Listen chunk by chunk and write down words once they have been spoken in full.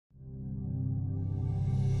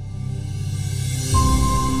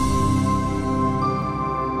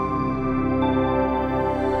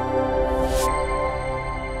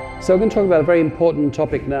So we're going to talk about a very important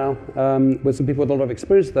topic now with some people with a lot of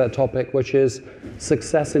experience with that topic, which is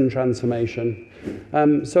success in transformation.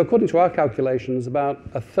 So according to our calculations, about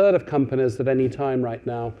a third of companies at any time right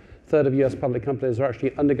now, a third of US public companies are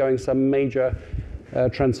actually undergoing some major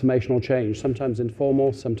transformational change, sometimes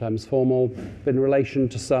informal, sometimes formal, but in relation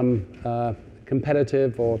to some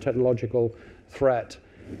competitive or technological threat.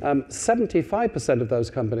 75% of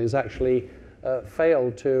those companies actually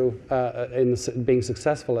fail to, in being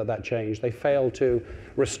successful at that change. They fail to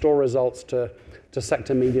restore results to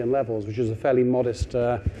sector median levels, which is a fairly modest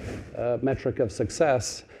metric of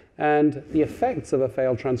success. And the effects of a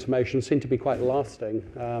failed transformation seem to be quite lasting.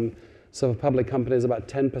 So for public companies, about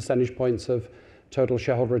 10 percentage points of total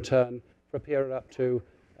shareholder return for a period up to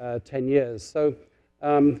 10 years. So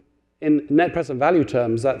in net present value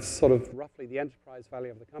terms, that's sort of roughly the enterprise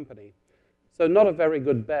value of the company. So not a very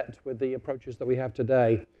good bet with the approaches that we have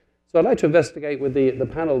today. So I'd like to investigate with the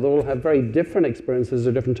panel that all have very different experiences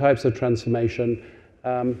of different types of transformation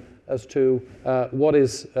as to what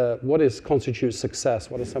constitutes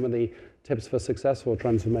success. What are some of the tips for successful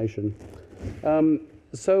transformation?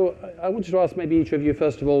 So I wanted to ask maybe each of you,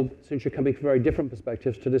 first of all, since you're coming from very different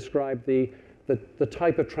perspectives, to describe the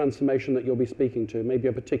type of transformation that you'll be speaking to, maybe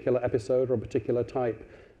a particular episode or a particular type.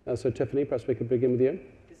 So Tiffany, perhaps we could begin with you.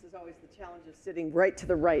 Challenge of sitting right to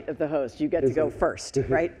the right of the host. You get to go first,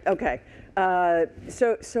 right? Okay.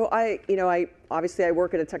 So I obviously I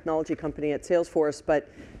work at a technology company at Salesforce,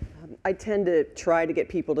 but I tend to try to get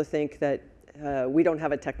people to think that we don't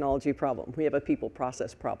have a technology problem. We have a people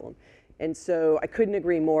process problem. And so I couldn't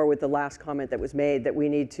agree more with the last comment that was made, that we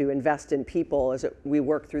need to invest in people as we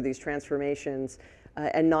work through these transformations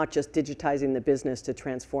and not just digitizing the business to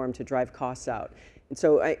transform, to drive costs out. And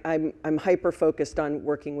so I'm hyper-focused on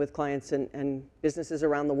working with clients and businesses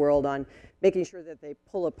around the world on making sure that they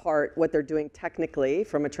pull apart what they're doing technically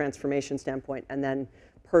from a transformation standpoint, and then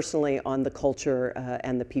personally on the culture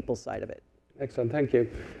and the people side of it. Excellent, thank you.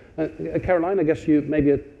 Caroline, I guess you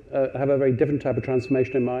maybe have a very different type of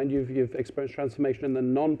transformation in mind. You've experienced transformation in the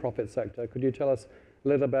non-profit sector. Could you tell us a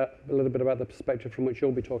little bit about the perspective from which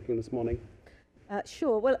you'll be talking this morning?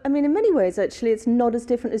 Sure. Well, I mean, in many ways, actually, it's not as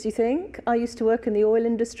different as you think. I used to work in the oil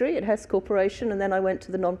industry at Hess Corporation, and then I went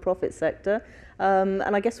to the non-profit sector. And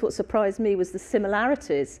I guess what surprised me was the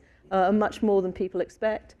similarities are much more than people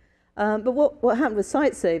expect. But what happened with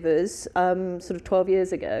Sightsavers sort of 12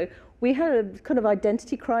 years ago, we had a kind of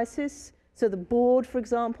identity crisis. So the board, for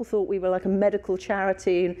example, thought we were like a medical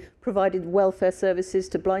charity and provided welfare services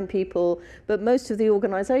to blind people. But most of the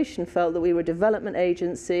organization felt that we were a development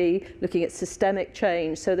agency looking at systemic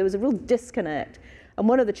change. So there was a real disconnect. And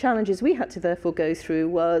one of the challenges we had to therefore go through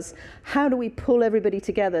was, how do we pull everybody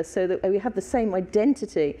together so that we have the same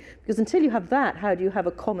identity? Because until you have that, how do you have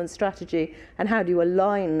a common strategy, and how do you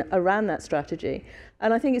align around that strategy?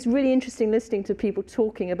 And I think it's really interesting listening to people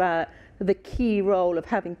talking about the key role of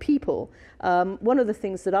having people. One of the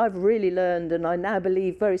things that I've really learned, and I now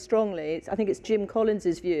believe very strongly, I think it's Jim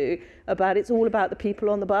Collins's view about it's all about the people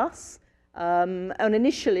on the bus. And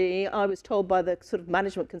initially, I was told by the sort of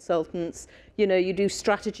management consultants, you do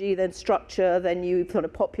strategy, then structure, then you kind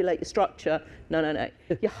of populate your structure. No.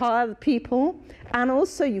 You hire the people, and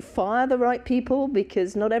also you fire the right people,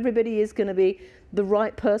 because not everybody is going to be the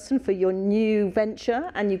right person for your new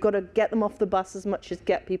venture, and you've got to get them off the bus as much as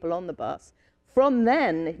get people on the bus. From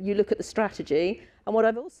then, you look at the strategy, and what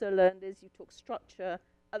I've also learned is you talk structure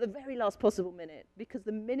at the very last possible minute, because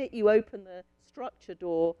the minute you open the structure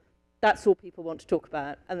door, that's all people want to talk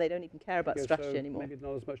about, and they don't even care about strategy anymore. Maybe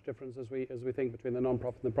not as much difference as we think between the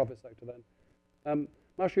non-profit and the profit sector then.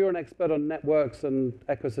 Marsha, you're an expert on networks and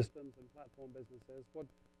ecosystems and platform businesses. What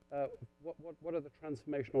are the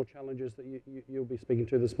transformational challenges that you'll be speaking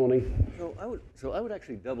to this morning? So I would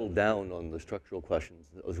actually double down on the structural questions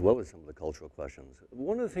as well as some of the cultural questions.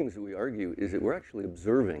 One of the things that we argue is that we're actually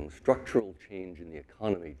observing structural change in the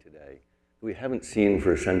economy today that we haven't seen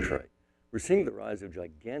for a century. We're seeing the rise of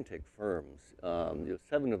gigantic firms.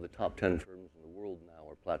 7 of the top 10 firms in the world now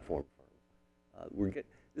are platform firms.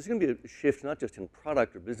 This is going to be a shift not just in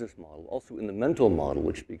product or business model, also in the mental model,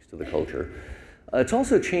 which speaks to the culture. It's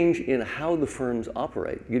also a change in how the firms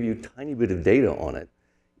operate. I'll give you a tiny bit of data on it.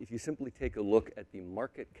 If you simply take a look at the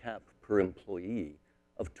market cap per employee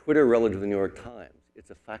of Twitter relative to the New York Times,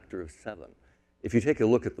 it's a factor of 7. If you take a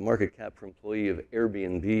look at the market cap per employee of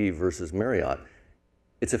Airbnb versus Marriott,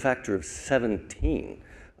 it's a factor of 17.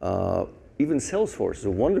 Even Salesforce is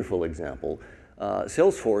a wonderful example.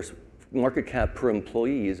 Salesforce market cap per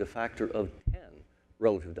employee is a factor of 10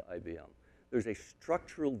 relative to IBM. There's a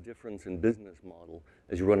structural difference in business model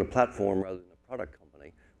as you run a platform rather than a product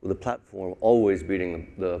company, with a platform always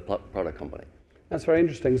beating the product company. That's very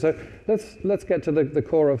interesting. So let's get to the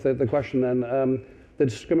core of the question then. The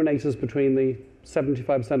discriminators between the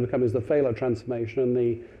 75% of companies that fail at transformation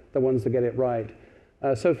and the ones that get it right.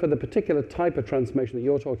 So for the particular type of transformation that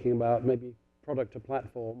you're talking about, maybe product to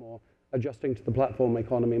platform or adjusting to the platform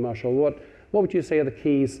economy, Marshall, what would you say are the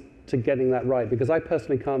keys to getting that right? Because I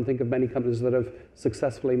personally can't think of many companies that have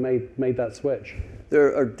successfully made that switch.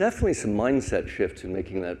 There are definitely some mindset shifts in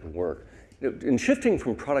making that work. In shifting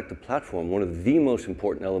from product to platform, one of the most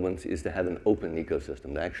important elements is to have an open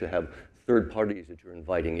ecosystem, to actually have third parties that you're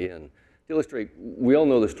inviting in. To illustrate, we all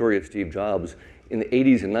know the story of Steve Jobs. In the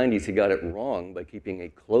 80s and 90s, he got it wrong by keeping a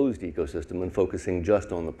closed ecosystem and focusing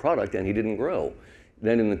just on the product, and he didn't grow.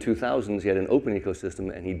 Then in the 2000s, he had an open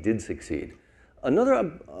ecosystem, and he did succeed.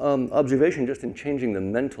 Another observation just in changing the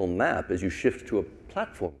mental map as you shift to a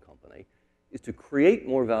platform company is to create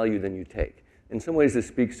more value than you take. In some ways, this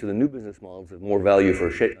speaks to the new business models of more value for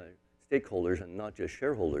stakeholders and not just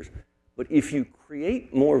shareholders. But if you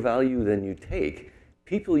create more value than you take,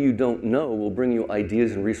 people you don't know will bring you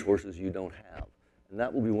ideas and resources you don't have. And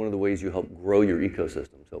that will be one of the ways you help grow your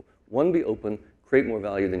ecosystem. So one, be open, create more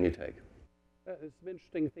value than you take. There's some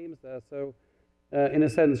interesting themes there. So in a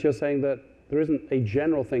sense, you're saying that there isn't a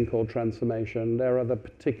general thing called transformation. There are the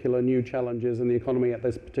particular new challenges in the economy at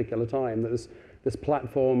this particular time. There's this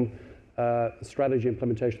platform strategy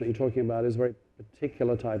implementation that you're talking about is a very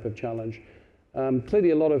particular type of challenge.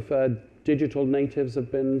 Clearly, a lot of digital natives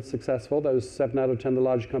have been successful, those 7 out of 10 the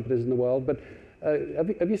largest companies in the world. But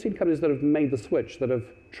have you seen companies that have made the switch, that have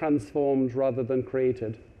transformed rather than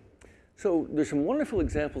created? So there's some wonderful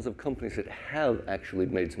examples of companies that have actually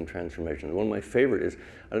made some transformation. One of my favorite is,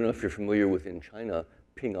 I don't know if you're familiar with, in China,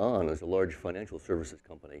 Ping An is a large financial services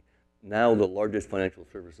company, now the largest financial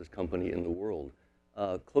services company in the world.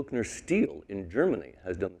 Klöckner Steel in Germany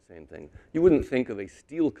has done the same thing. You wouldn't think of a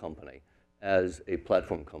steel company as a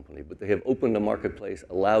platform company, but they have opened a marketplace,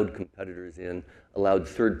 allowed competitors in, allowed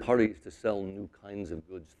third parties to sell new kinds of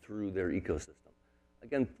goods through their ecosystem.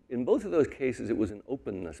 Again, in both of those cases, it was an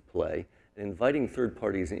openness play and inviting third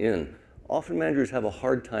parties in. Often managers have a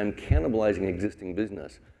hard time cannibalizing existing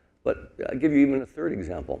business. But I'll give you even a third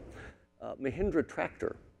example. Mahindra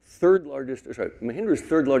Tractor, Mahindra's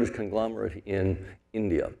third largest conglomerate in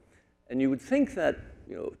India. And you would think that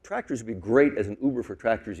tractors would be great as an Uber for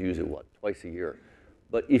tractors. You use it, twice a year.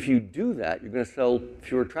 But if you do that, you're going to sell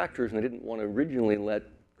fewer tractors, and they didn't want to originally let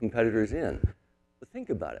competitors in. But think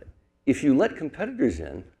about it. If you let competitors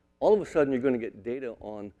in, all of a sudden you're going to get data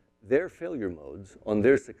on their failure modes, on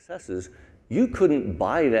their successes. You couldn't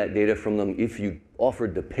buy that data from them if you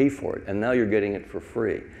offered to pay for it, and now you're getting it for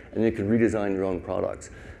free, and you can redesign your own products.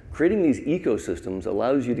 Creating these ecosystems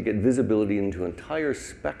allows you to get visibility into an entire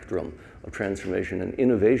spectrum of transformation and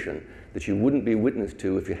innovation that you wouldn't be witness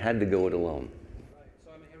to if you had to go it alone. Right.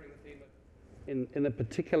 So I'm hearing the theme that in the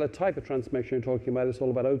particular type of transformation you're talking about, it's all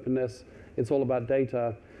about openness, it's all about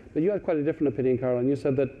data. But you had quite a different opinion, Caroline. You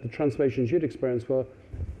said that the transformations you'd experienced were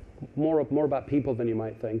more about people than you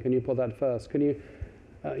might think. Can you put that first? Can you,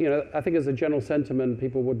 I think as a general sentiment,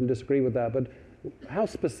 people wouldn't disagree with that. But how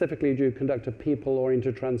specifically do you conduct a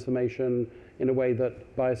people-oriented transformation in a way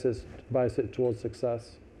that biases it towards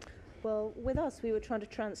success? Well, with us, we were trying to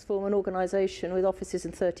transform an organisation with offices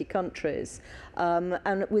in 30 countries,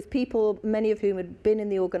 and with people, many of whom had been in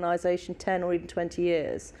the organisation 10 or even 20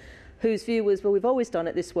 years. Whose view was, well, we've always done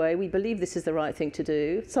it this way, we believe this is the right thing to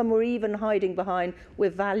do. Some were even hiding behind, we're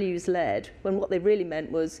values-led, when what they really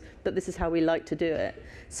meant was that this is how we like to do it.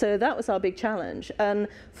 So that was our big challenge. And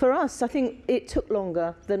for us, I think it took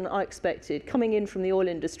longer than I expected. Coming in from the oil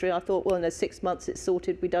industry, I thought, well, in 6 months it's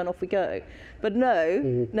sorted, we're done, off we go. But no,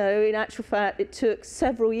 in actual fact, it took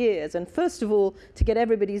several years. And first of all, to get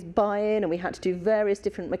everybody's buy-in, and we had to do various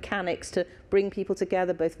different mechanics to bring people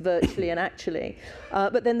together, both virtually and actually.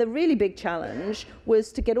 But then the really big challenge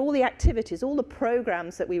was to get all the activities, all the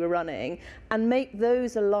programs that we were running, and make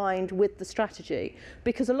those aligned with the strategy.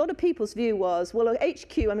 Because a lot of people's view was, well,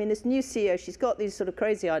 HQ, I mean, this new CEO, she's got these sort of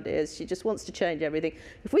crazy ideas, she just wants to change everything.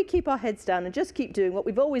 If we keep our heads down and just keep doing what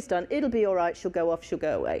we've always done, it'll be all right, she'll go off, she'll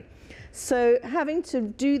go away. So having to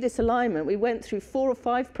do this alignment, we went through 4 or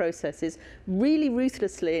 5 processes really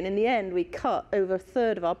ruthlessly, and in the end we cut over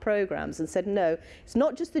 1/3 of our programs and said, no, it's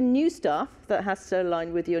not just the new stuff that has to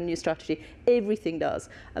align with your new strategy, everything does.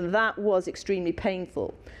 And that was extremely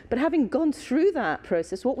painful. But having gone through that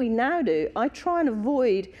process, what we now do, I try and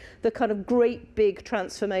avoid the kind of great big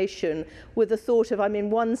transformation with the thought of I'm in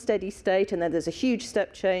one steady state and then there's a huge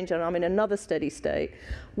step change and I'm in another steady state.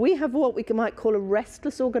 We have what we might call a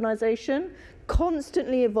restless organisation,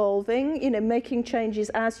 constantly evolving, making changes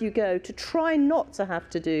as you go to try not to have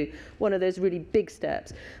to do one of those really big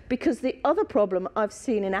steps. Because the other problem I've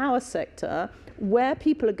seen in our sector, where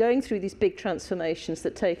people are going through these big transformations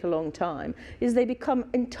that take a long time, is they become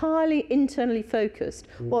entirely internally focused.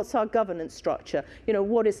 What's our governance structure?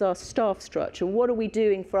 What is our staff structure? What are we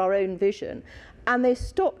doing for our own vision? And they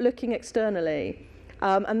stop looking externally.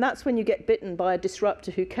 And that's when you get bitten by a disruptor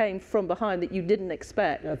who came from behind that you didn't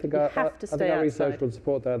expect. Yeah, I think our research would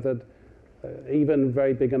support that even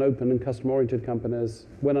very big and open and customer-oriented companies,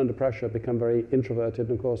 when under pressure, become very introverted.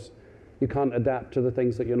 And of course, you can't adapt to the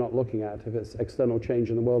things that you're not looking at if it's external change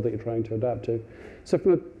in the world that you're trying to adapt to.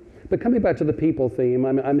 But coming back to the people theme,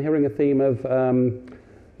 I'm hearing a theme of,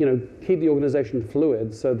 keep the organization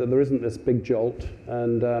fluid so that there isn't this big jolt,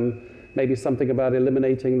 and maybe something about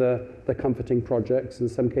eliminating the comforting projects, in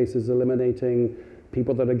some cases eliminating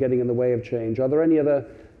people that are getting in the way of change. Are there any other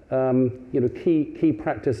key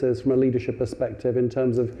practices from a leadership perspective in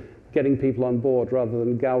terms of getting people on board rather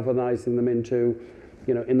than galvanizing them into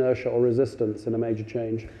inertia or resistance in a major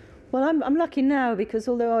change? Well, I'm lucky now because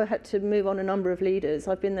although I had to move on a number of leaders,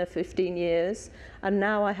 I've been there 15 years, and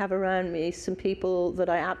now I have around me some people that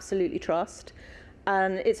I absolutely trust.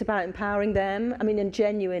 And it's about empowering them, and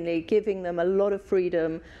genuinely giving them a lot of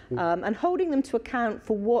freedom and holding them to account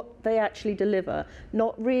for what they actually deliver,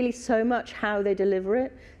 not really so much how they deliver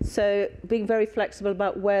it. So being very flexible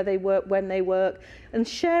about where they work, when they work, and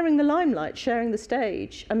sharing the limelight, sharing the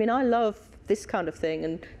stage. I love this kind of thing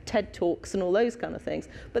and TED Talks and all those kind of things,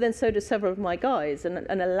 but then so do several of my guys,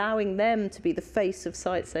 and allowing them to be the face of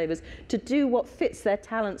Sightsavers, to do what fits their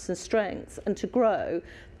talents and strengths and to grow.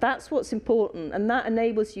 That's what's important, and that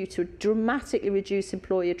enables you to dramatically reduce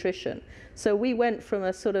employee attrition. So we went from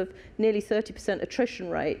a sort of nearly 30% attrition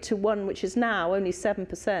rate to one which is now only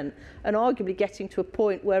 7%, and arguably getting to a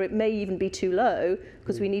point where it may even be too low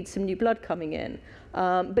because we need some new blood coming in.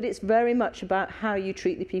 But it's very much about how you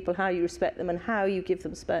treat the people, how you respect them, and how you give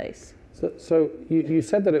them space. So you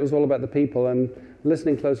said that it was all about the people, and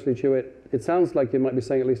listening closely to you, it sounds like you might be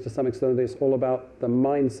saying, at least to some extent, that it's all about the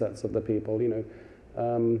mindsets of the people,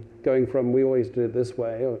 going from we always did it this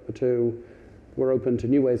way to we're open to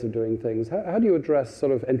new ways of doing things. How do you address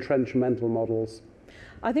sort of entrenched mental models?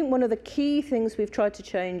 I think one of the key things we've tried to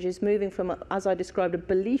change is moving from, as I described, a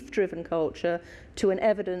belief-driven culture to an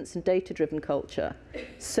evidence and data-driven culture.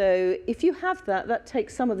 So if you have that, that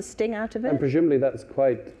takes some of the sting out of it. And presumably that's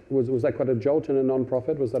was that quite a jolt in a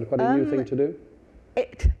non-profit? Was that quite a new thing to do?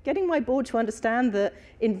 Getting my board to understand that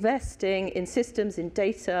investing in systems, in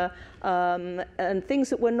data, and things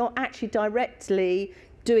that were not actually directly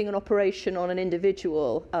doing an operation on an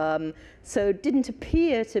individual, so didn't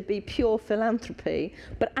appear to be pure philanthropy,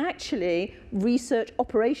 but actually research,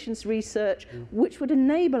 operations research, which would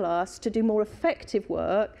enable us to do more effective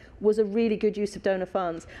work, was a really good use of donor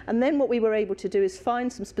funds. And then what we were able to do is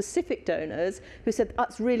find some specific donors who said,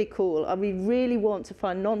 that's really cool, and we really want to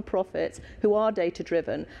find non-profits who are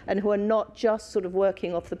data-driven and who are not just sort of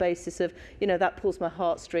working off the basis of, that pulls my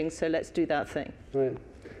heartstrings, so let's do that thing. Right.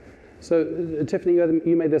 So, Tiffany,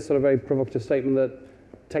 you made this sort of very provocative statement that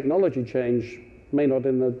technology change may not,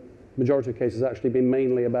 in the majority of cases, actually be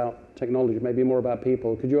mainly about technology, maybe more about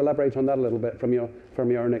people. Could you elaborate on that a little bit from your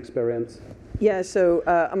own experience? Yeah, so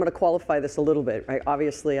I'm going to qualify this a little bit. Right?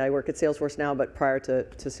 Obviously, I work at Salesforce now, but prior to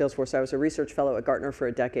Salesforce, I was a research fellow at Gartner for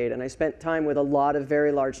a decade, and I spent time with a lot of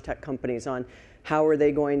very large tech companies on how are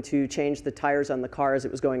they going to change the tires on the car as it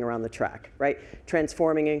was going around the track, right?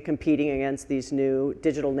 Transforming and competing against these new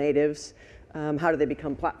digital natives. How do they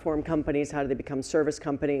become platform companies? How do they become service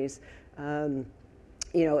companies? Ginny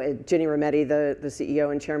Rometty, the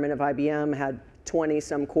CEO and chairman of IBM, had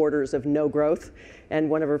 20-some quarters of no growth, and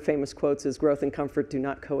one of her famous quotes is, "Growth and comfort do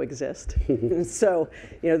not coexist." So,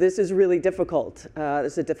 this is really difficult.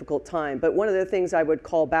 This is a difficult time. But one of the things I would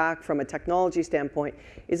call back from a technology standpoint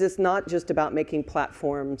is it's not just about making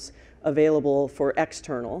platforms available for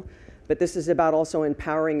external, but this is about also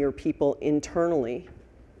empowering your people internally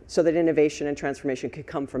so that innovation and transformation can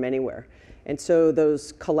come from anywhere. And so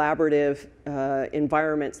those collaborative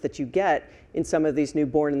environments that you get in some of these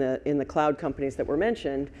newborn in the cloud companies that were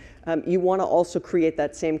mentioned, you want to also create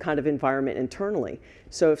that same kind of environment internally.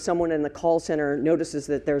 So if someone in the call center notices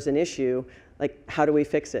that there's an issue, like, how do we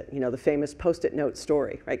fix it? The famous Post-it note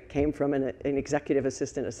story, right? Came from an executive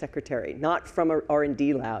assistant, a secretary, not from an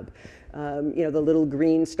R&D lab. The little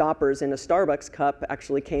green stoppers in a Starbucks cup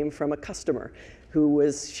actually came from a customer who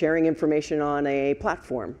was sharing information on a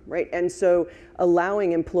platform, right? And so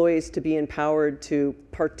allowing employees to be empowered to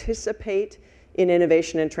participate in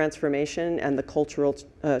innovation and transformation and the cultural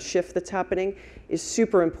shift that's happening is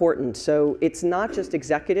super important. So it's not just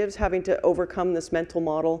executives having to overcome this mental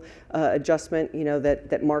model adjustment,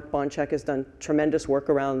 that Mark Bonchek has done tremendous work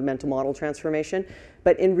around mental model transformation,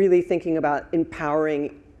 but in really thinking about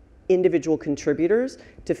empowering individual contributors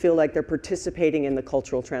to feel like they're participating in the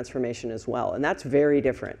cultural transformation as well. And that's very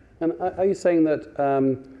different. And are you saying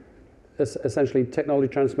that essentially technology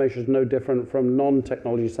transformation is no different from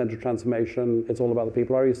non-technology centered transformation? It's all about the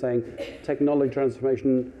people. Are you saying technology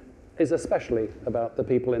transformation is especially about the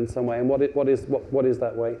people in some way? And what is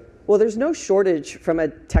that way? Well, there's no shortage from a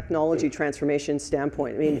technology transformation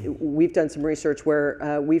standpoint. I mean, we've done some research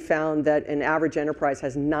where we found that an average enterprise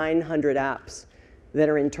has 900 apps that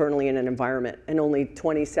are internally in an environment, and only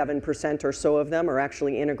 27% or so of them are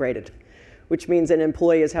actually integrated, which means an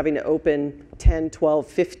employee is having to open 10, 12,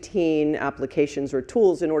 15 applications or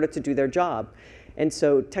tools in order to do their job. And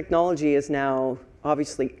so technology is now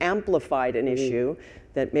obviously amplified an issue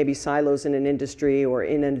that maybe silos in an industry or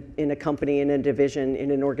in a company, in a division,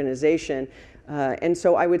 in an organization. And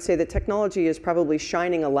so I would say that technology is probably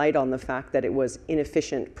shining a light on the fact that it was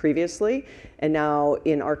inefficient previously. And now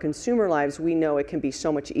in our consumer lives, we know it can be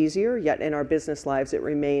so much easier, yet in our business lives, it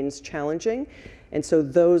remains challenging. And so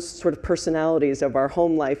those sort of personalities of our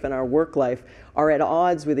home life and our work life are at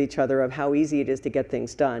odds with each other of how easy it is to get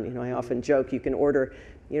things done. I often joke you can order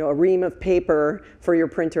a ream of paper for your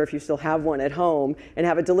printer if you still have one at home and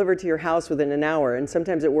have it delivered to your house within an hour. And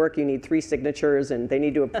sometimes at work you need 3 signatures and they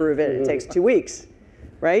need to approve it. It takes 2 weeks,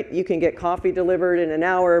 right? You can get coffee delivered in an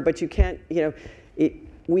hour, but you can't,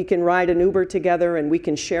 we can ride an Uber together and we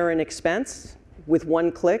can share an expense with one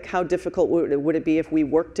click. How difficult would it be if we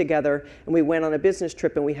worked together and we went on a business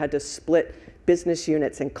trip and we had to split business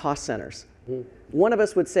units and cost centers? One of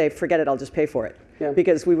us would say, forget it, I'll just pay for it. Yeah.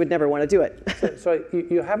 Because we would never want to do it. So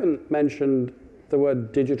you haven't mentioned the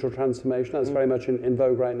word digital transformation. That's very much in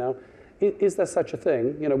vogue right now. Is there such a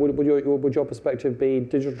thing? Would your perspective be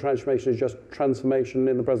digital transformation is just transformation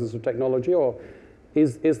in the presence of technology, or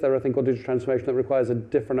is there a thing called digital transformation that requires a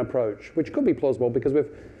different approach, which could be plausible because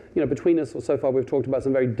between us so far we've talked about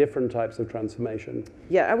some very different types of transformation.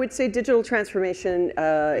 Yeah, I would say digital transformation,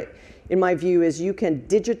 in my view, is you can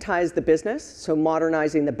digitize the business, so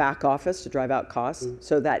modernizing the back office to drive out costs.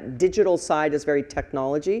 So that digital side is very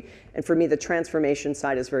technology, and for me the transformation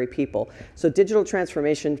side is very people. So digital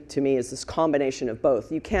transformation to me is this combination of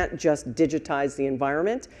both. You can't just digitize the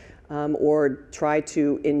environment or try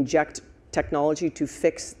to inject technology to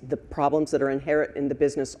fix the problems that are inherent in the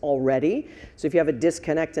business already. So if you have a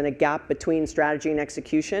disconnect and a gap between strategy and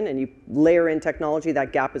execution and you layer in technology,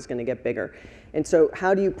 that gap is going to get bigger. And so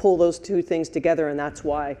how do you pull those two things together? And that's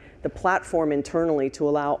why the platform internally to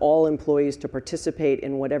allow all employees to participate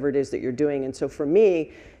in whatever it is that you're doing. And so for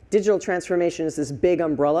me, digital transformation is this big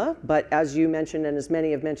umbrella, but as you mentioned, and as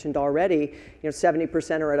many have mentioned already,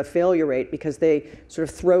 70% are at a failure rate because they sort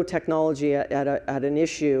of throw technology at an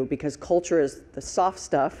issue because culture is the soft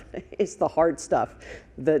stuff, it's the hard stuff.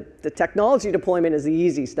 The technology deployment is the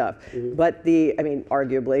easy stuff, but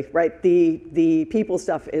arguably, right, the people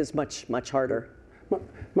stuff is much, much harder.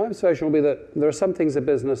 My observation will be that there are some things in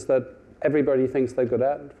business that everybody thinks they're good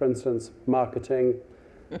at, for instance, marketing,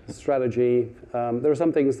 strategy. There are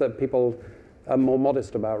some things that people are more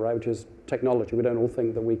modest about, right, which is technology. We don't all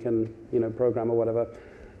think that we can, program or whatever.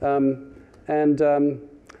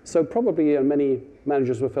 So probably many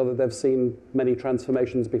managers will feel that they've seen many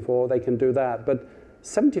transformations before. They can do that. But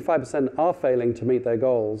 75% are failing to meet their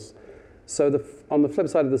goals. So on the flip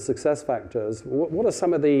side of the success factors, what are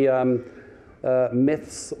some of the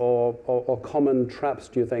myths or common traps,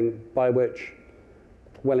 do you think, by which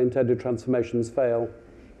well-intended transformations fail?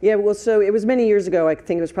 Yeah, well, so it was many years ago, I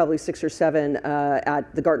think it was probably 6 or 7,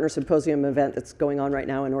 at the Gartner Symposium event that's going on right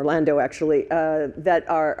now in Orlando, actually, that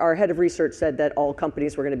our head of research said that all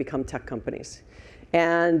companies were going to become tech companies.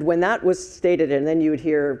 And when that was stated, and then you would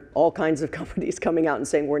hear all kinds of companies coming out and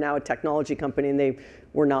saying, we're now a technology company, and they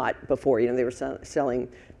were not before. They were selling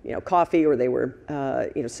coffee, or they were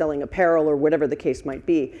selling apparel, or whatever the case might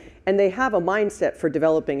be. And they have a mindset for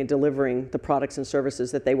developing and delivering the products and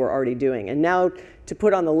services that they were already doing. And now to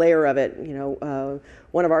put on the layer of it,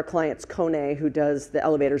 one of our clients, Kone, who does the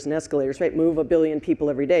elevators and escalators, right, move 1 billion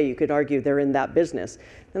people every day. You could argue they're in that business.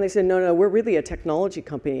 And they said, no, we're really a technology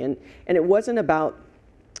company. And it wasn't about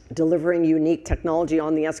delivering unique technology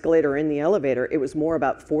on the escalator or in the elevator. It was more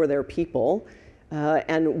about for their people.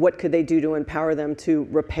 And what could they do to empower them to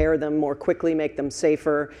repair them more quickly, make them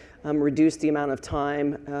safer, reduce the amount of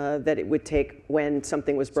time that it would take when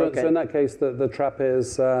something was broken. So in that case, the trap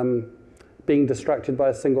is being distracted by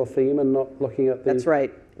a single theme and not looking at the... That's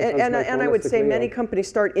right. And I would say many companies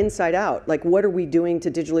start inside out. Like, what are we doing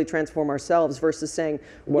to digitally transform ourselves versus saying,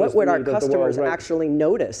 what would our customers actually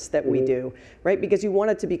notice that we do, right? Because you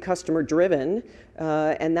want it to be customer driven,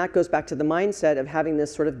 and that goes back to the mindset of having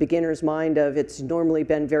this sort of beginner's mind of it's normally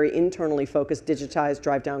been very internally focused, digitized,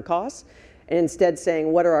 drive down costs, and instead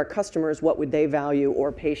saying, what are our customers, what would they value,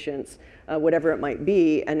 or patients, whatever it might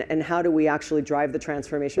be, and how do we actually drive the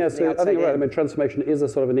transformation from the outside in? I think you're right. I mean, transformation is a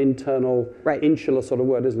sort of an internal, insular sort of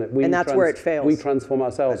word, isn't it? And that's where it fails. We transform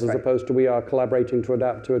ourselves as opposed to we are collaborating to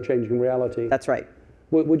adapt to a changing reality. That's right.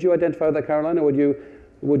 Would you identify that, Caroline, or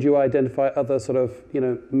would you identify other sort of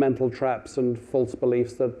mental traps and false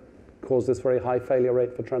beliefs that cause this very high failure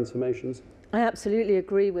rate for transformations? I absolutely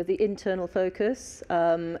agree with the internal focus.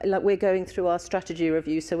 Like we're going through our strategy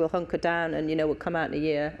review, so we'll hunker down and we'll come out in a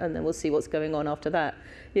year and then we'll see what's going on after that.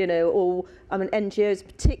 Or I mean, NGOs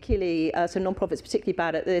particularly, so non-profits particularly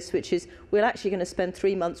bad at this, which is we're actually going to spend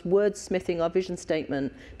 3 months wordsmithing our vision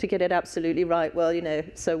statement to get it absolutely right. Well,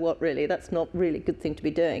 so what really? That's not really a good thing to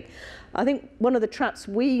be doing. I think one of the traps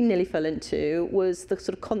we nearly fell into was the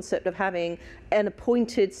sort of concept of having an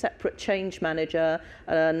appointed separate change manager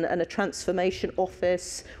and a transformation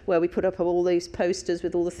office where we put up all these posters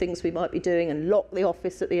with all the things we might be doing and lock the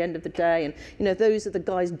office at the end of the day. And those are the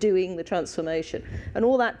guys doing the transformation. And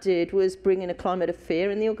all that did was bring in a climate of fear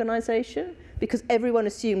in the organization, because everyone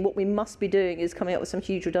assumed what we must be doing is coming up with some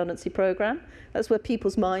huge redundancy program. That's where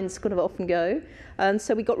people's minds kind of often go. And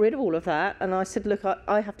so we got rid of all of that. And I said, look,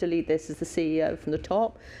 I have to lead this as the CEO from the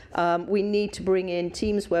top. We need to bring in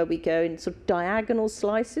teams where we go in sort of diagonal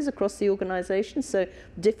slices across the organization. So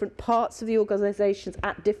different parts of the organizations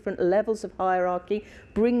at different levels of hierarchy,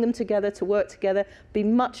 bring them together to work together, be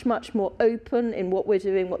much, much more open in what we're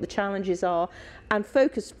doing, what the challenges are, and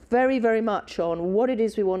focus very, very much on what it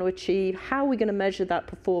is we want to achieve, how we're going to measure that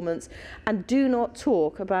performance, and do not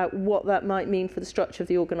talk about what that might mean for the structure of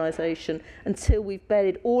the organization until we've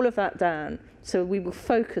bedded all of that down. So we will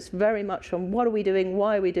focus very much on what are we doing,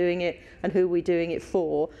 why are we doing it, and who are we doing it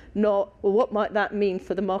for, not, well, what might that mean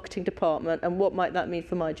for the marketing department and what might that mean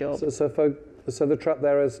for my job. So the trap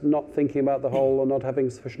there is not thinking about the whole or not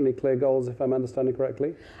having sufficiently clear goals, if I'm understanding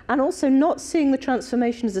correctly? And also not seeing the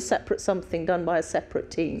transformation as a separate something done by a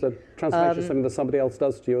separate team. So transformation is something that somebody else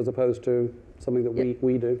does to you as opposed to something that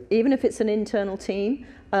we do? Even if it's an internal team.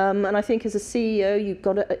 And I think as a CEO, you've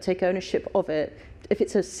got to take ownership of it. If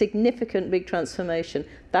it's a significant big transformation,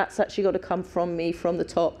 that's actually got to come from me, from the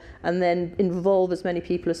top, and then involve as many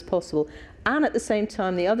people as possible. And at the same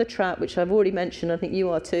time, the other trap, which I've already mentioned, I think you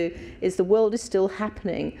are too, is the world is still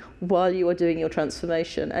happening while you are doing your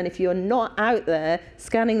transformation. And if you're not out there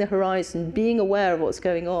scanning the horizon, being aware of what's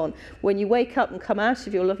going on, when you wake up and come out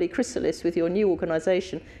of your lovely chrysalis with your new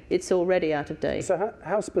organization, it's already out of date. So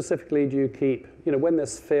how specifically do you keep, when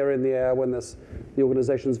there's fear in the air, when the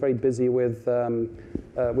organization is very busy with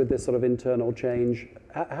this sort of internal change,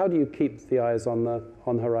 how do you keep the eyes on the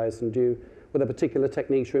horizon? Were there particular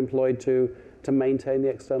techniques you employed to maintain the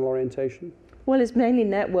external orientation? Well, it's mainly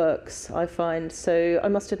networks, I find. So I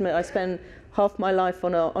must admit, I spend half my life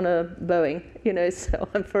on a Boeing, so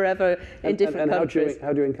I'm forever in different countries.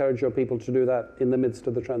 How do you encourage your people to do that in the midst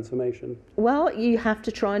of the transformation? Well, you have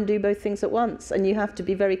to try and do both things at once, and you have to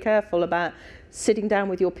be very careful about sitting down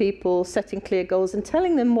with your people, setting clear goals, and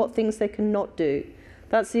telling them what things they cannot do.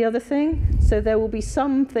 That's the other thing. So there will be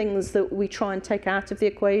some things that we try and take out of the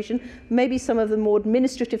equation. Maybe some of the more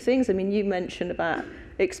administrative things. I mean, you mentioned about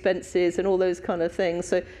expenses and all those kind of things.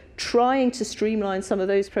 So trying to streamline some of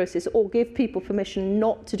those processes or give people permission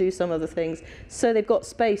not to do some of the things so they've got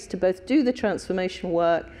space to both do the transformation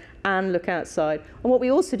work and look outside. And what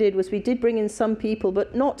we also did was we did bring in some people,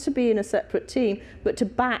 but not to be in a separate team, but to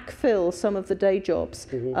backfill some of the day jobs,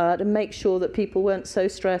 to make sure that people weren't so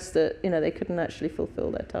stressed that they couldn't actually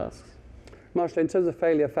fulfill their tasks. Marsha, in terms of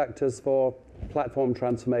failure factors for platform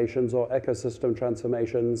transformations or ecosystem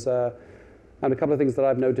transformations, and a couple of things that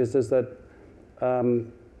I've noticed is that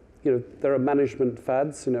there are management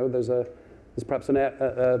fads. There's perhaps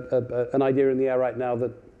an idea in the air right now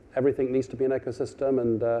that everything needs to be an ecosystem,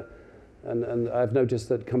 and I've noticed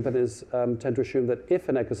that companies tend to assume that if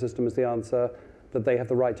an ecosystem is the answer, that they have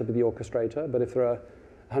the right to be the orchestrator. But if there are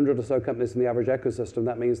 100 or so companies in the average ecosystem,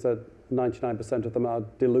 that means that 99% of them are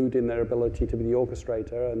deluding their ability to be the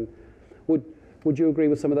orchestrator. And would you agree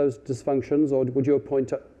with some of those dysfunctions, or would you point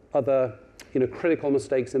to other critical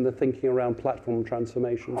mistakes in the thinking around platform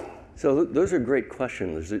transformation? So those are great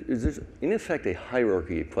questions. There's in effect a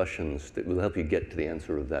hierarchy of questions that will help you get to the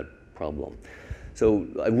answer of that problem. So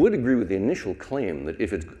I would agree with the initial claim that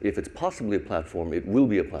if it's possibly a platform, it will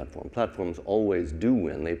be a platform. Platforms always do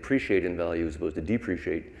win. They appreciate in value as opposed to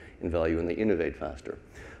depreciate in value, and they innovate faster.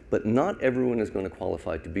 But not everyone is going to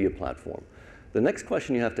qualify to be a platform. The next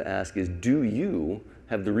question you have to ask is, do you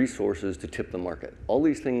have the resources to tip the market? All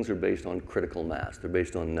these things are based on critical mass. They're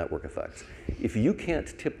based on network effects. If you can't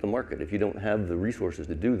tip the market, if you don't have the resources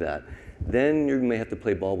to do that, then you may have to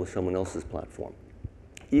play ball with someone else's platform.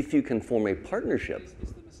 If you can form a partnership.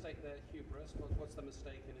 Is the mistake there hubris? What's the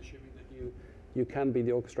mistake in assuming that you can be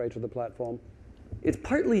the orchestrator of the platform? It's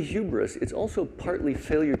partly hubris. It's also partly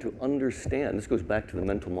failure to understand. This goes back to the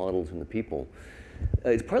mental models and the people.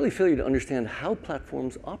 It's partly failure to understand how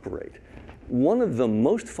platforms operate. One of the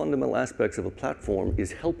most fundamental aspects of a platform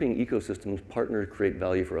is helping ecosystems partner to create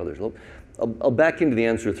value for others. I'll back into the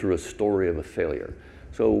answer through a story of a failure.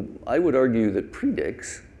 So I would argue that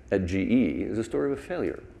Predix at GE is a story of a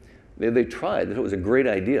failure. They tried, they thought it was a great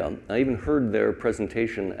idea. I even heard their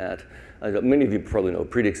presentation at, many of you probably know,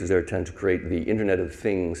 Predix is their attempt to create the Internet of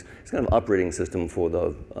Things. It's kind of an operating system for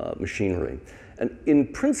the machinery. And in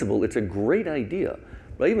principle, it's a great idea.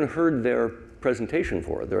 But I even heard their presentation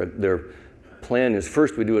for it. Their plan is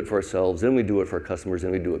first we do it for ourselves, then we do it for our customers,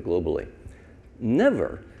 then we do it globally.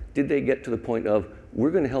 Never did they get to the point of,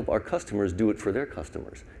 we're going to help our customers do it for their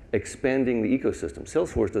customers, expanding the ecosystem.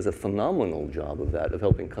 Salesforce does a phenomenal job of that, of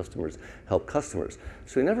helping customers help customers.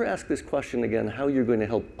 So they never ask this question again, how you're going to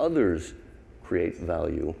help others create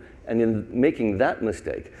value. And in making that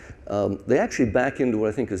mistake, they actually back into what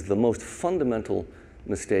I think is the most fundamental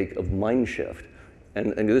mistake of mind shift.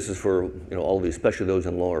 And this is for all of these, especially those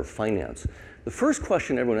in law or finance. The first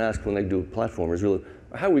question everyone asks when they do a platform is really,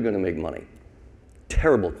 how are we going to make money?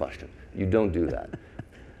 Terrible question. You don't do that.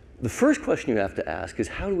 The first question you have to ask is,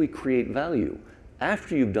 how do we create value?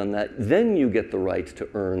 After you've done that, then you get the right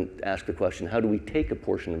to ask the question, how do we take a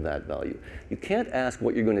portion of that value? You can't ask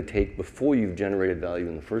what you're going to take before you've generated value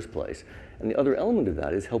in the first place. And the other element of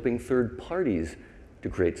that is helping third parties to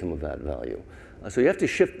create some of that value. So you have to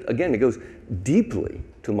shift, again, it goes deeply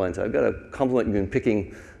to mindset. I've got to compliment you in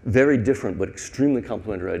picking very different but extremely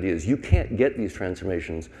complementary ideas. You can't get these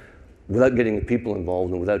transformations without getting the people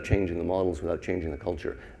involved and without changing the models, without changing the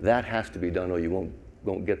culture. That has to be done or you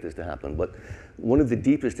won't get this to happen. But one of the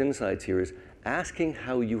deepest insights here is asking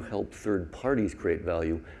how you help third parties create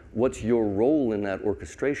value. What's your role in that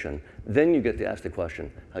orchestration? Then you get to ask the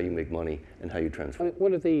question, how you make money and how you transform.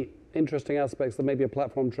 One of the interesting aspects that maybe a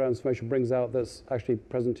platform transformation brings out that's actually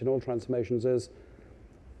present in all transformations is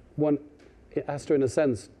it has to, in a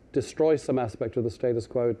sense, destroy some aspect of the status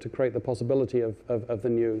quo to create the possibility of the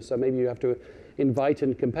new. So maybe you have to invite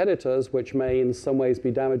in competitors, which may in some ways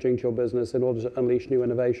be damaging to your business in order to unleash new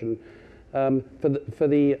innovation. For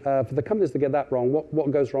the companies that get that wrong,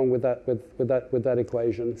 what goes wrong with that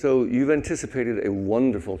equation? So you've anticipated a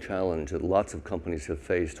wonderful challenge that lots of companies have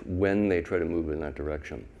faced when they try to move in that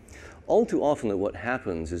direction. All too often what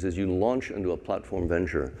happens is as you launch into a platform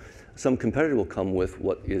venture, some competitor will come with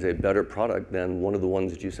what is a better product than one of the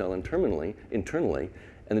ones that you sell internally,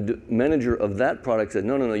 and the manager of that product says,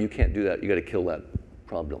 no, you can't do that, you got to kill that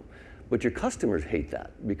problem. But your customers hate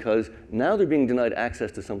that because now they're being denied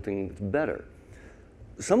access to something that's better.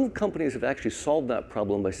 Some companies have actually solved that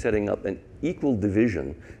problem by setting up an equal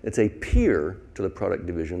division. It's a peer to the product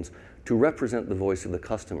divisions to represent the voice of the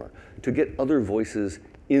customer, to get other voices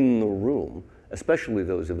in the room, especially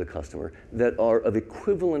those of the customer, that are of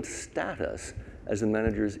equivalent status as the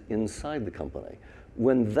managers inside the company.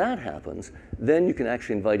 When that happens, then you can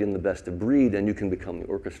actually invite in the best of breed and you can become the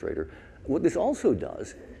orchestrator. What this also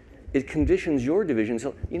does, it conditions your division.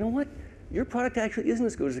 So, you know what? Your product actually isn't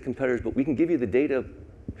as good as the competitors, but we can give you the data.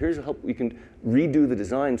 Here's help. We can redo the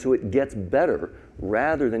design so it gets better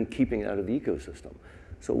rather than keeping it out of the ecosystem.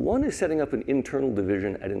 So one is setting up an internal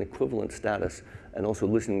division at an equivalent status and also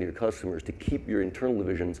listening to your customers to keep your internal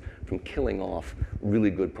divisions from killing off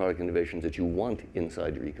really good product innovations that you want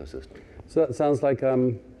inside your ecosystem. So that sounds like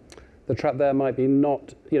the trap there might be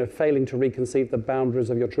not failing to reconceive the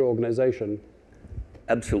boundaries of your true organization.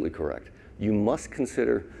 Absolutely correct. You must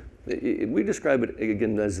consider, we describe it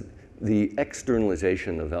again as the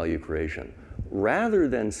externalization of value creation. Rather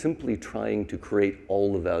than simply trying to create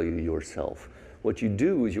all the value yourself, what you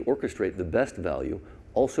do is you orchestrate the best value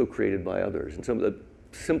also created by others. And some of the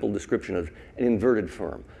simple description of an inverted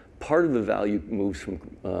firm. Part of the value moves from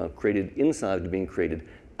created inside to being created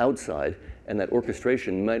outside, and that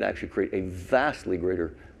orchestration might actually create a vastly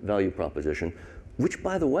greater value proposition, which,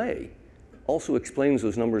 by the way, also explains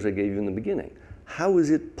those numbers I gave you in the beginning. How is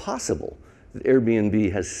it possible that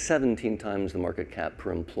Airbnb has 17 times the market cap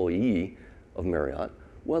per employee of Marriott?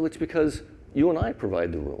 Well, it's because You and I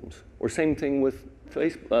provide the rooms. Or same thing with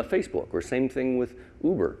Facebook, or same thing with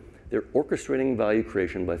Uber. They're orchestrating value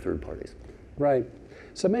creation by third parties. Right.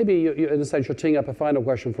 So maybe you, in a sense, you're teeing up a final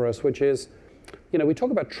question for us, which is, we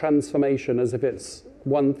talk about transformation as if it's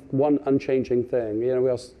one unchanging thing.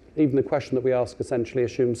 Even the question that we ask essentially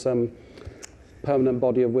assumes some permanent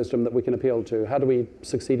body of wisdom that we can appeal to. How do we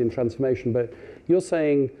succeed in transformation? But you're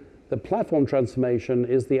saying that platform transformation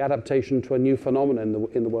is the adaptation to a new phenomenon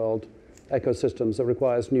in the world, ecosystems, that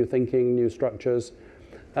requires new thinking, new structures.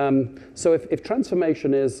 So if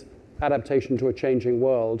transformation is adaptation to a changing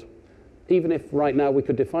world, even if right now we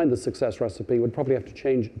could define the success recipe, we'd probably have to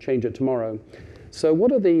change it tomorrow. So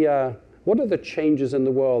what are the changes in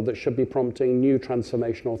the world that should be prompting new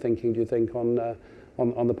transformational thinking, do you think, on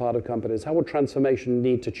the part of companies? How would transformation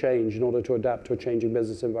need to change in order to adapt to a changing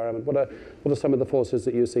business environment? What are some of the forces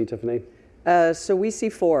that you see, Tiffany? So we see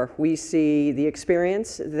four. We see the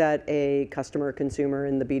experience that a customer, consumer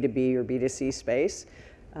in the B2B or B2C space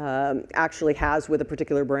actually has with a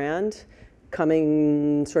particular brand,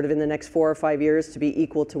 coming sort of in the next 4 or 5 years to be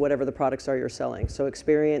equal to whatever the products are you're selling. So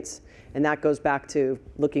experience, and that goes back to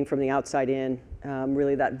looking from the outside in,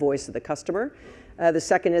 really that voice of the customer. The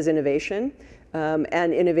second is innovation.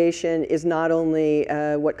 And innovation is not only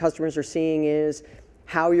what customers are seeing is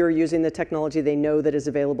how you're using the technology they know that is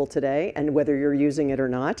available today and whether you're using it or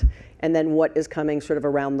not, and then what is coming sort of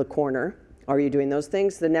around the corner. Are you doing those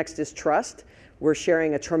things? The next is trust. We're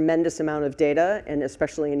sharing a tremendous amount of data, and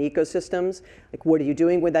especially in ecosystems. Like, what are you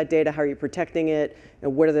doing with that data? How are you protecting it?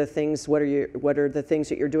 And what are the things? What are the things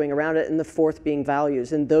that you're doing around it? And the fourth being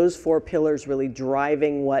values. And those four pillars really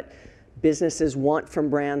driving what businesses want from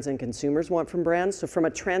brands and consumers want from brands. So from a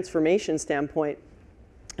transformation standpoint,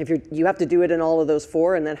 if you have to do it in all of those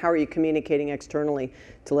four, and then how are you communicating externally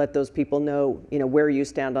to let those people know, where you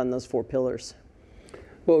stand on those four pillars?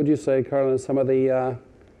 What would you say, Carolyn, are some of the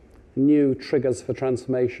new triggers for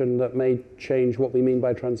transformation that may change what we mean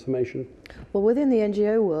by transformation? Well, within the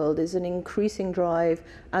NGO world is an increasing drive,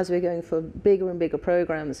 as we're going for bigger and bigger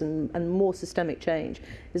programs and more systemic change,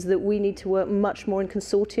 is that we need to work much more in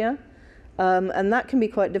consortia. And that can be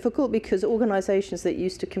quite difficult because organisations that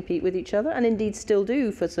used to compete with each other, and indeed still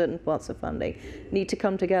do for certain parts of funding, need to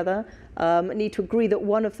come together, need to agree that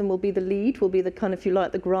one of them will be the lead, will be the kind of, if you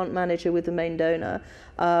like, the grant manager with the main donor,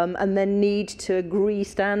 and then need to agree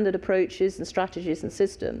standard approaches and strategies and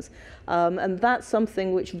systems. And that's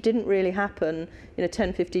something which didn't really happen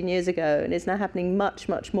 10, 15 years ago, and is now happening much,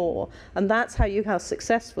 much more. And that's how you are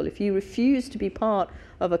successful. If you refuse to be part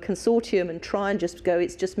of a consortium and try and just go,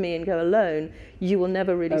 it's just me and go alone, you will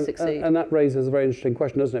never really succeed. And that raises a very interesting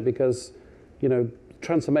question, doesn't it? Because,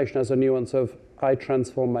 transformation has a nuance of, I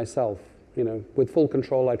transform myself. With full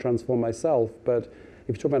control, I transform myself. But if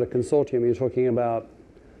you're talking about a consortium, you're talking about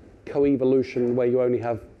co-evolution where you only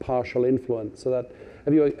have partial influence. So that,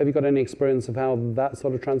 have you got any experience of how that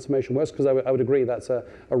sort of transformation works? Because I would agree that's a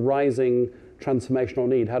rising transformational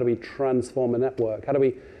need. How do we transform a network? How do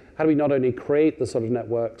we not only create the sort of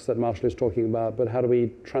networks that Marshall is talking about, but how do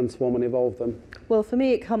we transform and evolve them? Well, for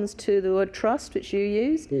me, it comes to the word trust, which you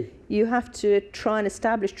used. You have to try and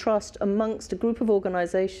establish trust amongst a group of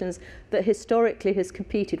organisations that historically has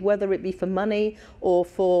competed, whether it be for money or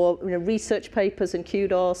for research papers and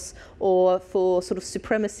kudos, or for sort of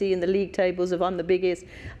supremacy in the league tables of I'm the biggest,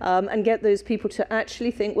 and get those people to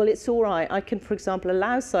actually think, well, it's all right. I can, for example,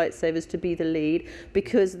 allow Sightsavers to be the lead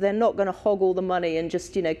because they're not going to hog all the money and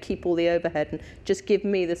just keep all the overhead and just give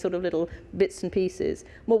me the sort of little bits and pieces.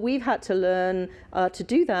 What we've had to learn to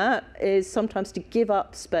do that is sometimes to give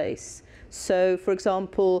up space. So, for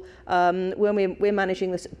example, when we're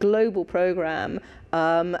managing this global program,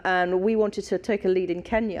 and we wanted to take a lead in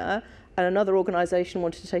Kenya, and another organisation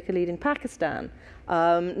wanted to take a lead in Pakistan.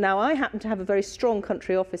 Now, I happen to have a very strong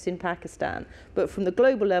country office in Pakistan, but from the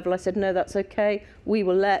global level, I said, no, that's okay. We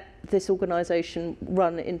will let this organisation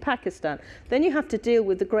run in Pakistan. Then you have to deal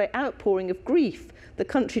with the great outpouring of grief. The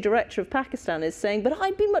country director of Pakistan is saying, but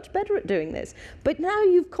I'd been much better at doing this. But now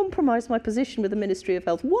you've compromised my position with the Ministry of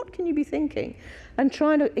Health. What can you be thinking? And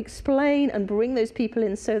trying to explain and bring those people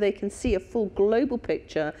in so they can see a full global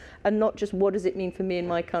picture and not just what does it mean for me in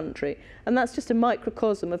my country. And that's just a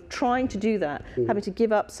microcosm of trying to do that, having to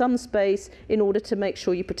give up some space in order to make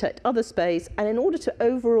sure you protect other space and in order to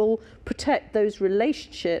overall protect those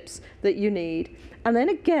relationships that you need. And then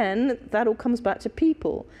again, that all comes back to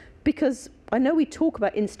people. Because I know we talk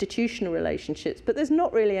about institutional relationships, but there's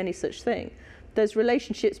not really any such thing. There's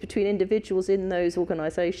relationships between individuals in those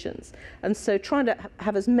organisations. And so trying to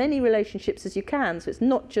have as many relationships as you can, so it's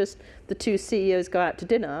not just the two CEOs go out to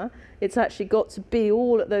dinner, it's actually got to be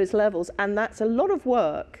all at those levels. And that's a lot of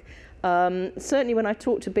work. Certainly when I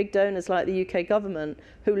talk to big donors like the UK government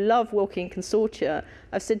who love working in consortia,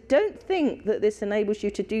 I've said, don't think that this enables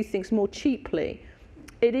you to do things more cheaply.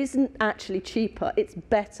 It isn't actually cheaper. It's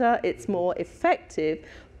better, it's more effective,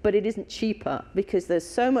 but it isn't cheaper because there's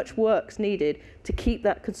so much work needed to keep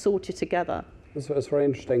that consortia together. That's very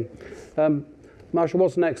interesting. Marshall,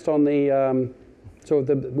 what's next on the,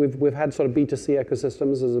 we've had sort of B2C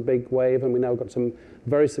ecosystems as a big wave, and we now got some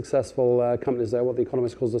very successful companies there, what the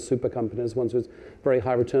economist calls the super companies, ones with very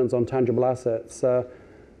high returns on tangible assets.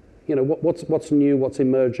 You know, what's new, what's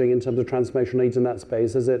emerging in terms of transformation needs in that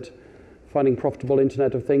space? Is it finding profitable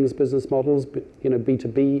Internet of Things business models, you know,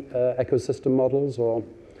 B2B ecosystem models, or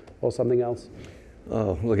something else?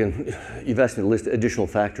 Oh, look, you've asked me to list additional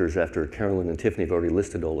factors after Carolyn and Tiffany have already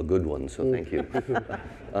listed all the good ones, so thank you.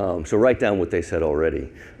 So write down what they said already.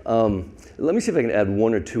 Let me see if I can add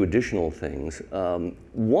one or two additional things.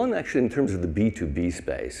 One, actually, in terms of the B2B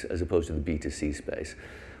space as opposed to the B2C space.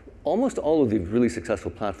 Almost all of the really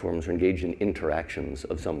successful platforms are engaged in interactions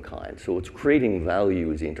of some kind. So what's creating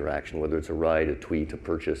value is the interaction, whether it's a ride, a tweet, a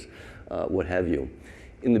purchase, what have you.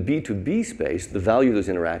 In the B2B space, the value of those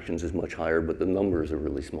interactions is much higher, but the numbers are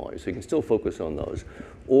really small. So you can still focus on those.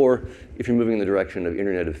 Or if you're moving in the direction of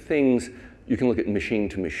Internet of Things, you can look at machine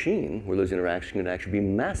to machine, where those interactions can actually be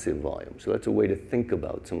massive volume. So that's a way to think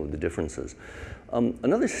about some of the differences.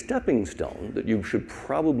 Another stepping stone that you should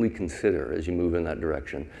probably consider as you move in that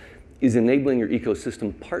direction is enabling your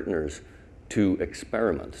ecosystem partners to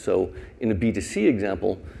experiment. So in a B2C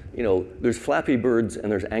example, you know, there's Flappy Birds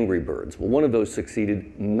and there's Angry Birds. Well, one of those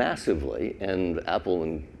succeeded massively, and Apple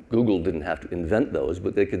and Google didn't have to invent those,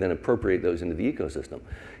 but they could then appropriate those into the ecosystem.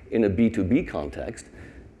 In a B2B context,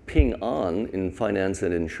 Ping An in finance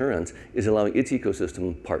and insurance is allowing its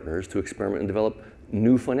ecosystem partners to experiment and develop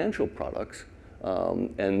new financial products.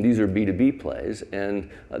 And these are B2B plays, and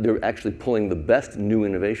they're actually pulling the best new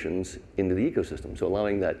innovations into the ecosystem. So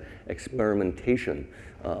allowing that experimentation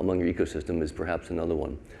among your ecosystem is perhaps another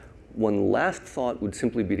one. One last thought would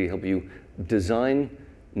simply be to help you design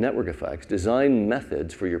network effects, design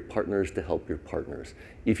methods for your partners to help your partners.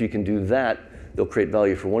 If you can do that, they'll create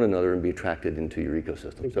value for one another and be attracted into your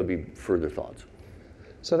ecosystem. So that'll be further thoughts.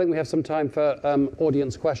 So I think we have some time for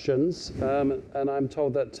audience questions, and I'm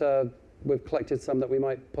told that we've collected some that we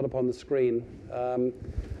might put up on the screen.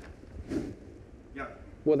 Yeah.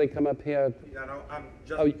 Will they come up here? Yeah, no, I'm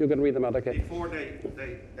just. Oh, you're going to read them out, okay. Before they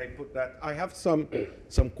put that, I have some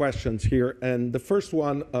questions here, and the first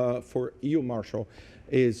one for you, Marshall,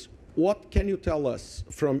 is what can you tell us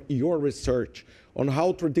from your research on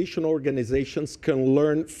how traditional organizations can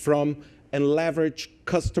learn from and leverage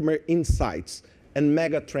customer insights and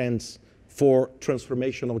mega trends for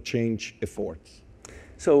transformational change efforts?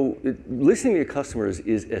 So listening to your customers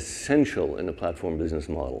is essential in a platform business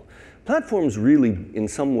model. Platforms really, in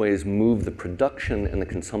some ways, move the production and the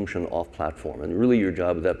consumption off platform. And really your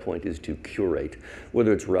job at that point is to curate,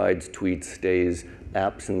 whether it's rides, tweets, stays,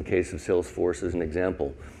 apps in the case of Salesforce as an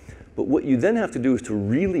example. But what you then have to do is to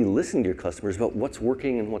really listen to your customers about what's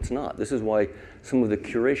working and what's not. This is why some of the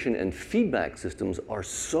curation and feedback systems are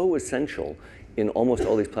so essential in almost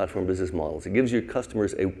all these platform business models. It gives your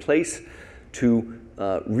customers a place to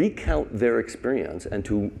recount their experience and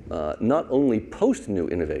to not only post new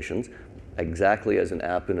innovations, exactly as an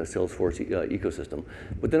app in a Salesforce ecosystem,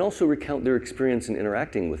 but then also recount their experience in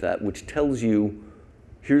interacting with that, which tells you,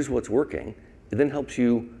 here's what's working. It then helps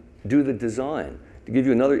you do the design. To give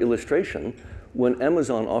you another illustration, when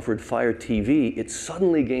Amazon offered Fire TV, it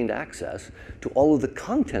suddenly gained access to all of the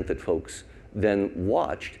content that folks then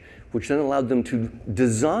watched, which then allowed them to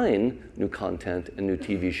design new content and new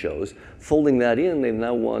TV shows. Folding that in, they've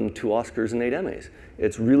now won 2 Oscars and 8 Emmys.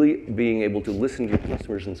 It's really being able to listen to your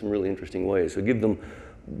customers in some really interesting ways. So give them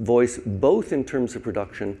voice both in terms of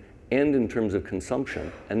production and in terms of consumption,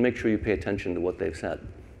 and make sure you pay attention to what they've said.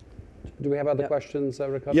 Do we have other questions,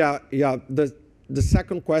 Ricardo? Yeah. The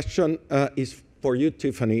second question is for you,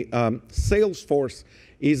 Tiffany. Salesforce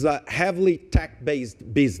is a heavily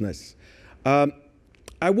tech-based business.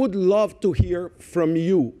 I would love to hear from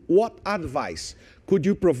you. What advice could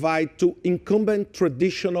you provide to incumbent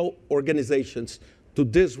traditional organizations to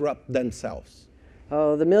disrupt themselves?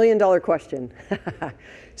 Oh, the $1 million question.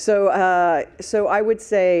 So I would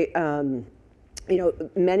say,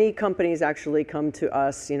 many companies actually come to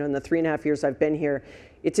us, in the 3.5 years I've been here.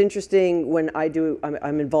 It's interesting when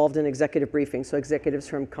I'm involved in executive briefings, so executives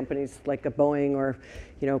from companies like a Boeing or,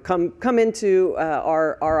 come into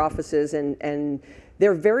our offices, and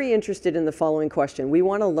they're very interested in the following question. We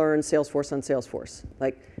want to learn Salesforce on Salesforce.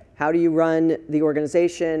 Like, how do you run the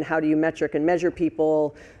organization? How do you metric and measure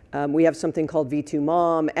people? We have something called V2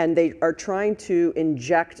 Mom, and they are trying to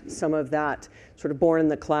inject some of that sort of born in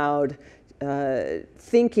the cloud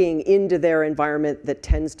thinking into their environment that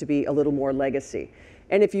tends to be a little more legacy.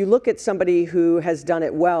 And if you look at somebody who has done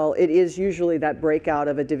it well, it is usually that breakout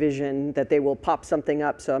of a division that they will pop something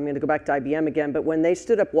up. So I'm going to go back to IBM again, but when they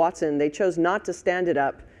stood up Watson, they chose not to stand it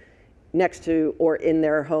up next to or in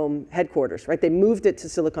their home headquarters, right? They moved it to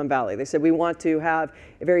Silicon Valley. They said, we want to have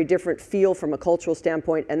a very different feel from a cultural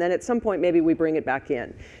standpoint, and then at some point, maybe we bring it back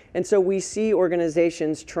in. And so we see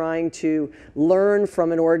organizations trying to learn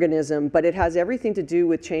from an organism, but it has everything to do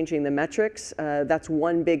with changing the metrics. That's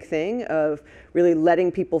one big thing of really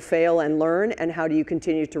letting people fail and learn, and how do you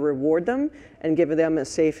continue to reward them and give them a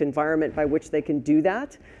safe environment by which they can do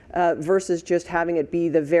that. Versus just having it be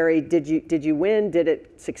the very, did you win, did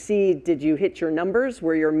it succeed, did you hit your numbers,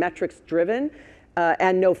 where you're metrics driven,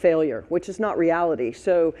 and no failure, which is not reality.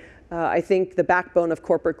 So I think the backbone of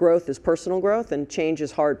corporate growth is personal growth, and change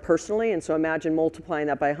is hard personally, and so imagine multiplying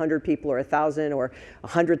that by 100 people or 1,000 or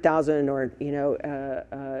 100,000 or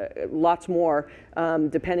lots more,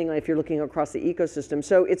 depending on if you're looking across the ecosystem.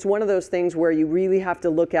 So it's one of those things where you really have to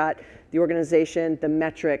look at the organization, the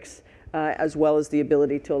metrics, as well as the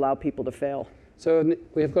ability to allow people to fail. So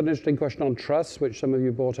we have got an interesting question on trust, which some of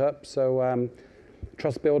you brought up. So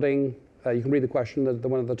trust building, you can read the question, the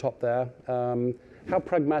one at the top there. How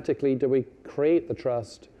pragmatically do we create the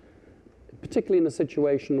trust, particularly in a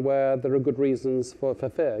situation where there are good reasons for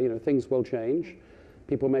fear? You know, things will change.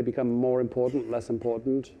 People may become more important, less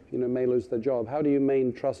important, may lose their job. How do you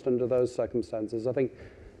maintain trust under those circumstances? I think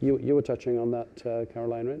you were touching on that,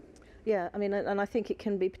 Caroline, right? Yeah, I mean, and I think it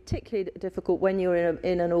can be particularly difficult when you're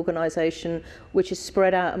in an organisation which is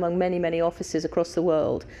spread out among many, many offices across the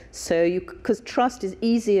world. So because trust is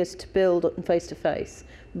easiest to build face-to-face,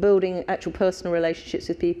 building actual personal relationships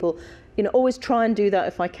with people. Always try and do that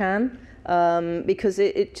if I can, because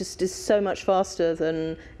it just is so much faster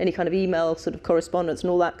than any kind of email sort of correspondence and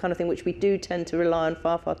all that kind of thing, which we do tend to rely on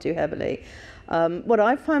far, far too heavily. What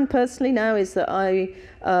I've found personally now is that I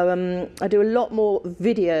do a lot more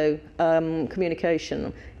video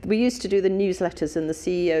communication. We used to do the newsletters and the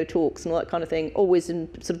CEO talks and all that kind of thing, always in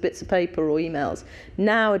sort of bits of paper or emails.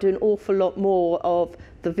 Now I do an awful lot more of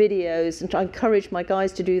the videos, and I encourage my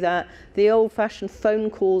guys to do that. The old-fashioned phone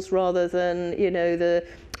calls rather than the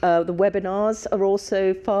webinars are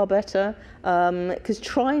also far better, because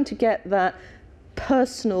trying to get that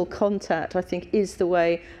personal contact, I think, is the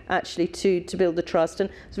way actually to build the trust. And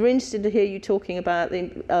I was very interested to hear you talking about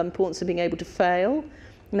the importance of being able to fail.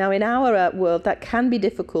 Now, in our world, that can be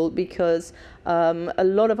difficult because a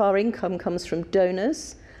lot of our income comes from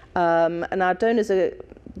donors, and our donors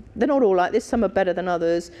they're not all like this, some are better than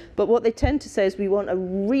others, but what they tend to say is we want a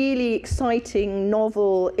really exciting,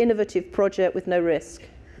 novel, innovative project with no risk.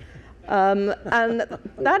 And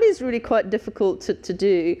that is really quite difficult to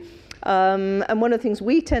do. And one of the things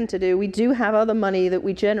we tend to do, we do have other money that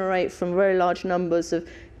we generate from very large numbers of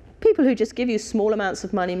people who just give you small amounts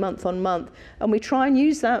of money month on month, and we try and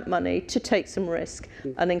use that money to take some risk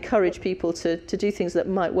and encourage people to do things that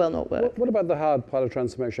might well not work. What about the hard part of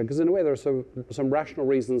transformation? Because in a way there are some rational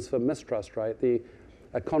reasons for mistrust, right?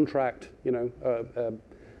 A contract, an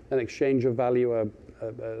exchange of value,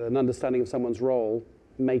 an understanding of someone's role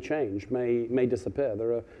may change, may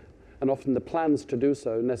disappear. And often the plans to do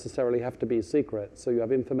so necessarily have to be secret. So you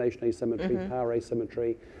have information asymmetry, power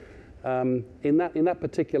asymmetry. In that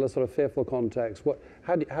particular sort of fearful context,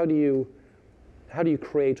 how do you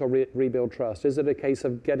create or rebuild trust? Is it a case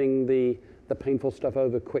of getting the painful stuff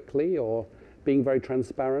over quickly, or being very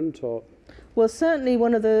transparent, or? Well, certainly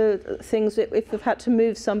one of the things, if we've had to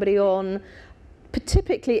move somebody on,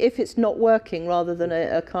 typically if it's not working rather than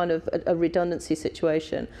a kind of a redundancy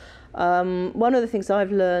situation. One of the things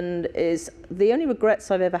I've learned is the only regrets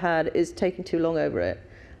I've ever had is taking too long over it,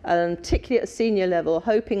 and particularly at a senior level,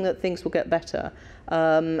 hoping that things will get better.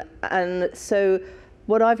 And so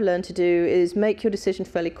what I've learned to do is make your decision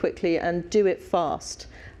fairly quickly and do it fast.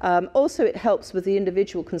 Also, it helps with the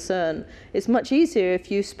individual concern. It's much easier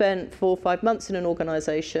if you spent 4 or 5 months in an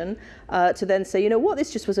organisation to then say,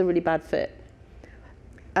 this just was a really bad fit.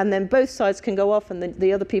 And then both sides can go off, and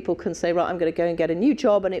the other people can say, right, I'm going to go and get a new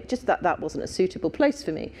job, and it just that wasn't a suitable place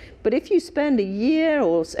for me. But if you spend a year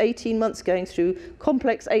or 18 months going through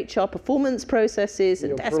complex HR performance processes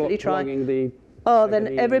and desperately trying,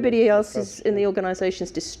 then everybody else is in the organisation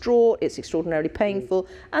is distraught. It's extraordinarily painful,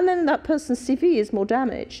 and then that person's CV is more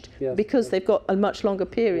damaged because they've got a much longer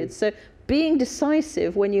period. So being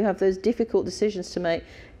decisive when you have those difficult decisions to make,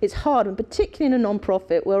 it's hard, and particularly in a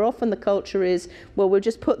non-profit where often the culture is, well, we'll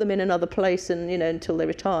just put them in another place and, until they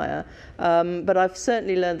retire. But I've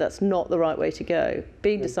certainly learned that's not the right way to go.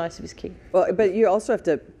 Being decisive is key. Well, but you also have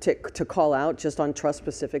to call out, just on trust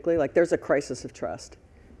specifically, like there's a crisis of trust.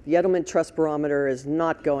 The Edelman Trust Barometer is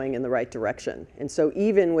not going in the right direction. And so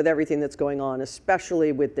even with everything that's going on,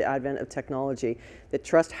 especially with the advent of technology, the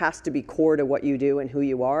trust has to be core to what you do and who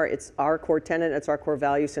you are. It's our core tenet, it's our core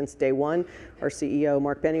value since day one. Our CEO,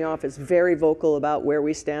 Mark Benioff, is very vocal about where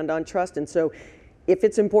we stand on trust. And so if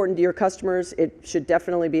it's important to your customers, it should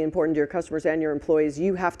definitely be important to your customers and your employees.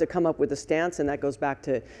 You have to come up with a stance, and that goes back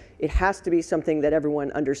to, it has to be something that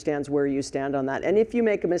everyone understands where you stand on that. And if you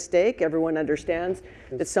make a mistake, everyone understands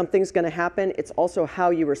that something's going to happen. It's also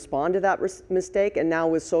how you respond to that mistake, and now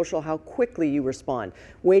with social, how quickly you respond.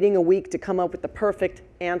 Waiting a week to come up with the perfect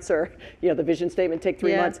answer, the vision statement take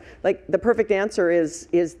 3 months. Like, the perfect answer is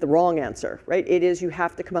the wrong answer, right? It is, you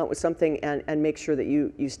have to come out with something and make sure that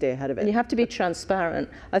you stay ahead of it. And you have to be transparent.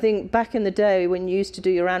 I think back in the day when you used to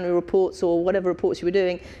do your annual reports or whatever reports you were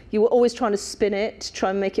doing, you were always trying to spin it, to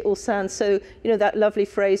try and make it all sound so, that lovely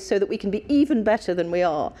phrase, so that we can be even better than we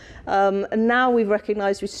are. And now we've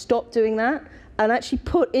recognized we stopped doing that and actually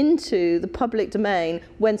put into the public domain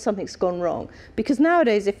when something's gone wrong. Because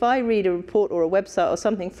nowadays, if I read a report or a website or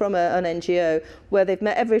something from an NGO where they've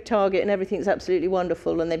met every target and everything's absolutely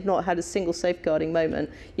wonderful and they've not had a single safeguarding moment,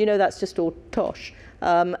 that's just all tosh.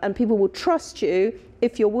 And people will trust you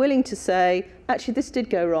if you're willing to say, actually, this did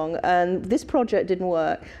go wrong and this project didn't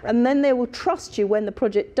work. Right. And then they will trust you when the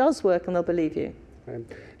project does work and they'll believe you. Right.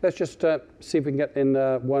 Let's just see if we can get in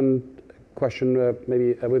one question,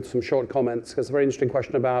 maybe with some short comments, because it's a very interesting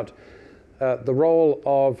question about the role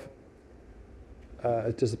of,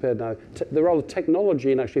 it's disappeared now, the role of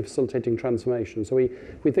technology in actually facilitating transformation. So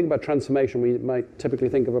if we think about transformation, we might typically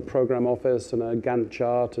think of a program office and a Gantt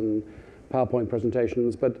chart and PowerPoint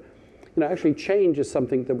presentations, but actually change is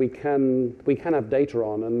something that we can have data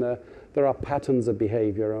on, and there are patterns of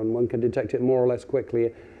behavior, and one can detect it more or less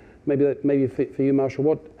quickly. Maybe for you,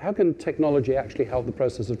 Marshall, how can technology actually help the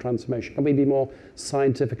process of transformation? Can we be more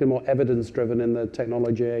scientific and more evidence-driven in the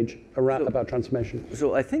technology age about transformation?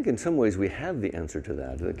 So I think in some ways we have the answer to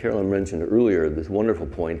that. Carolyn mentioned earlier this wonderful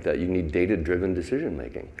point that you need data-driven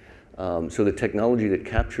decision-making. So the technology that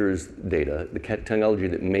captures data, the technology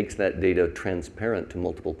that makes that data transparent to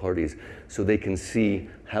multiple parties so they can see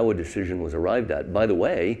how a decision was arrived at. By the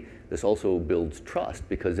way, this also builds trust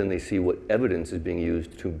because then they see what evidence is being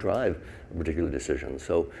used to drive a particular decision.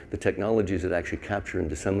 So the technologies that actually capture and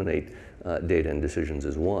disseminate data and decisions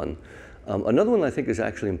is one. Another one I think is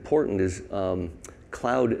actually important is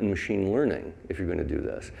cloud and machine learning, if you're going to do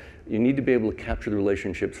this. You need to be able to capture the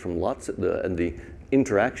relationships from the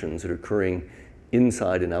interactions that are occurring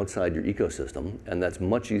inside and outside your ecosystem, and that's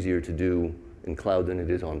much easier to do in cloud than it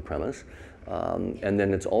is on premise. And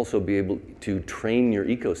then it's also be able to train your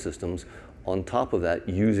ecosystems on top of that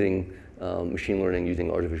using machine learning, using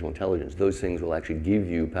artificial intelligence. Those things will actually give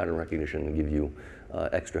you pattern recognition and give you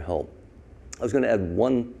extra help. I was going to add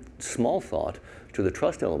one small thought to the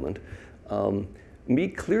trust element. Be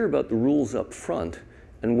clear about the rules up front,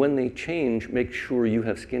 and when they change, make sure you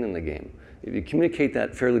have skin in the game. If you communicate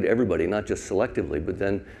that fairly to everybody, not just selectively, but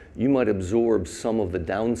then you might absorb some of the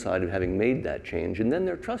downside of having made that change, and then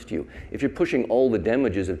they'll trust you. If you're pushing all the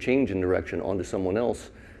damages of change in direction onto someone else,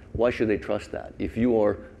 why should they trust that? If you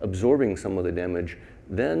are absorbing some of the damage,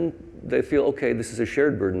 then they feel, okay, this is a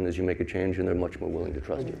shared burden as you make a change, and they're much more willing to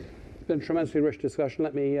trust you. It's been a tremendously rich discussion.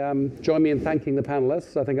 Let me join me in thanking the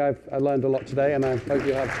panelists. I think I learned a lot today, and I hope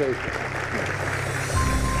you have too.